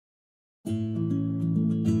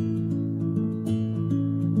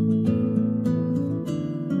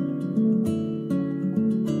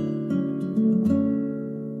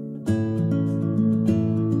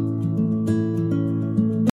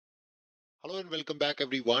and welcome back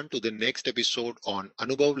everyone to the next episode on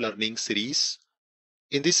Anubhav Learning Series.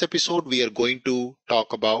 In this episode, we are going to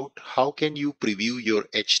talk about how can you preview your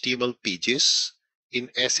HTML pages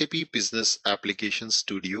in SAP Business Application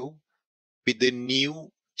Studio. With the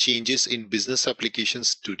new changes in Business Application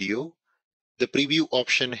Studio, the preview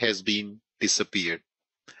option has been disappeared.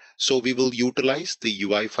 So we will utilize the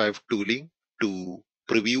UI5 tooling to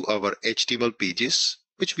preview our HTML pages,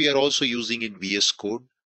 which we are also using in VS Code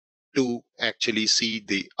to actually see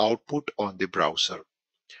the output on the browser.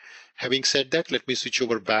 Having said that, let me switch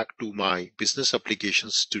over back to my Business Application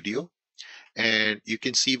Studio. And you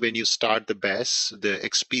can see when you start the BAS, the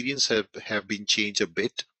experience have been changed a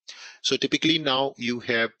bit. So typically now you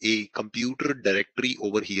have a computer directory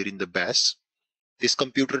over here in the BAS. This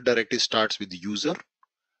computer directory starts with user,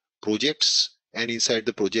 projects, and inside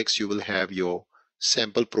the projects you will have your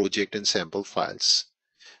sample project and sample files.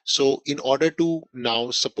 So in order to now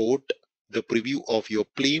support the preview of your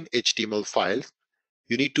plain HTML file,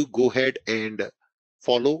 you need to go ahead and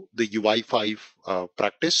follow the UI5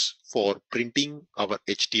 practice for printing our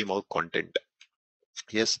HTML content.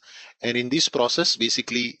 Yes, and in this process,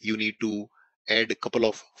 basically you need to add a couple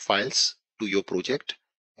of files to your project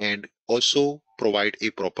and also provide a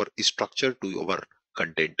proper structure to our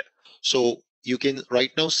content. So you can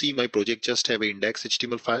right now see my project just have an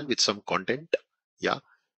index.html file with some content. Yeah.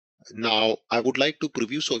 Now I would like to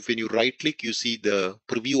preview. So if when you right click, you see the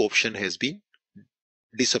preview option has been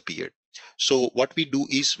disappeared. So what we do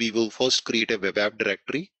is we will first create a web app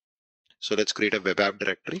directory. So let's create a web app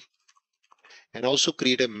directory and also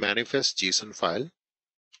create a manifest.json file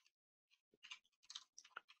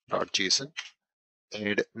 .json.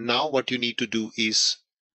 And now what you need to do is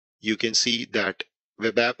you can see that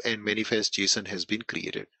web app and manifest.json has been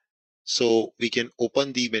created. So we can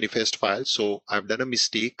open the manifest file. So I've done a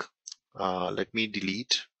mistake. Let me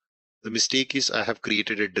delete. The mistake is I have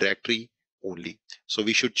created a directory only. So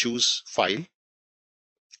we should choose file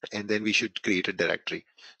and then we should create a directory.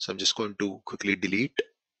 So I'm just going to quickly delete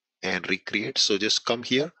and recreate. So just come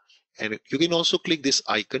here and you can also click this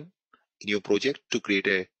icon in your project to create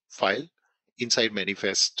a file inside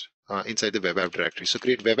manifest, inside the web app directory. So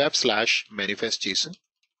create web app / manifest.json.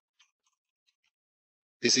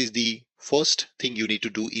 This is the first thing you need to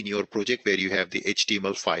do in your project where you have the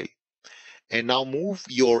HTML file. And now move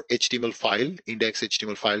your HTML file,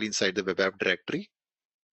 index.html file inside the web app directory.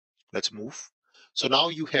 Let's move. So now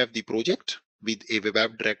you have the project with a web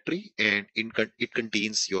app directory and it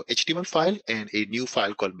contains your HTML file and a new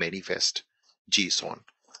file called manifest.json.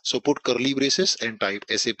 So put curly braces and type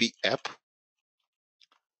SAP app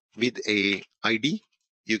with a ID.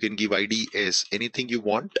 You can give ID as anything you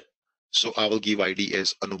want. So I will give ID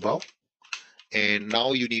as Anubhav. And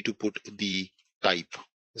now you need to put the type.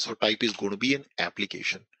 So type is going to be an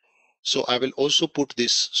application. So I will also put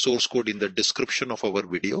this source code in the description of our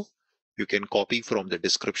video. You can copy from the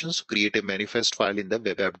descriptions, create a manifest file in the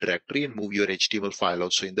web app directory and move your HTML file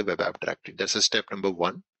also in the web app directory. That's a step number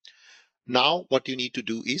 1. Now what you need to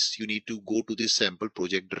do is you need to go to this sample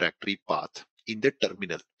project directory path in the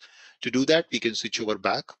terminal. To do that, we can switch over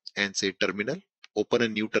back and say terminal, open a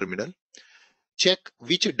new terminal. Check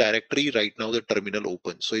which directory right now the terminal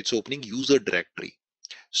opens. So it's opening user directory.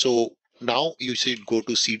 So now you should go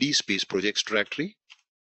to cd space projects directory.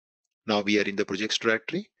 Now we are in the projects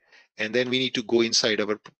directory and then we need to go inside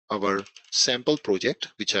our sample project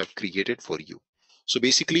which I've created for you. So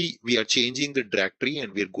basically we are changing the directory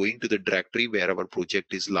and we're going to the directory where our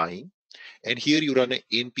project is lying. And here you run a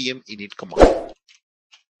npm init command.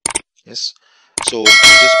 Yes. So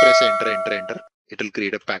just press enter. It will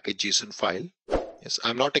create a package.json file. Yes.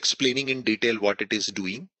 I'm not explaining in detail what it is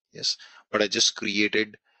doing. Yes. But I just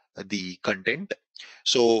created the content.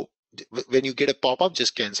 So when you get a pop-up,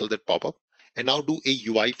 just cancel that pop-up and now do a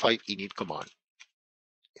UI5 init command.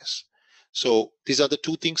 Yes. So these are the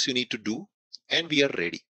 2 things you need to do and we are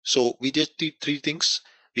ready. So we just did 3 things.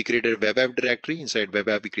 We created a web app directory. Inside web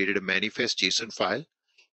app, we created a manifest.json file.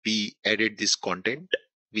 We added this content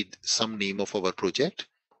with some name of our project.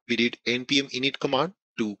 We did npm init command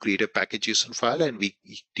to create a package.json file and we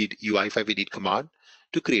did UI5 init command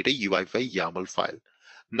to create a UI5 YAML file.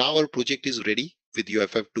 Now our project is ready with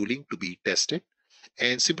UI5 tooling to be tested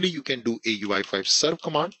and simply you can do a UI5 serve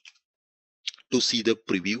command to see the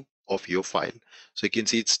preview of your file. So you can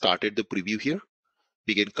see it started the preview here.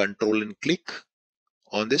 We can control and click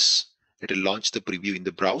on this. It will launch the preview in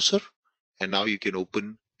the browser and now you can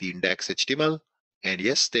open the index.html and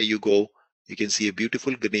yes, there you go. You can see a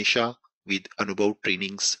beautiful Ganesha with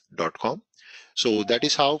anubhavtrainings.com. So that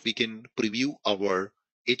is how we can preview our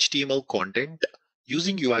HTML content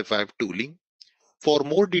using UI5 tooling For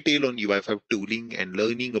more detail on UI5 tooling and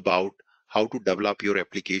learning about how to develop your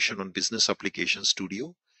application on Business Application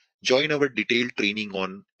Studio, join our detailed training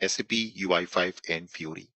on SAP UI5 and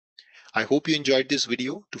Fiori. I hope you enjoyed this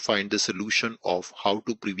video. To find the solution of how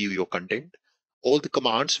to preview your content, all the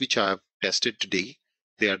commands which I have tested today,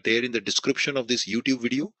 they are there in the description of this YouTube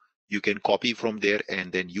video. You can copy from there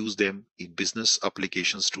and then use them in Business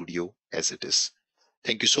Application Studio as it is.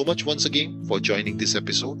 Thank you so much once again for joining this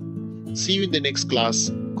episode. See you in the next class.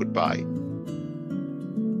 Goodbye.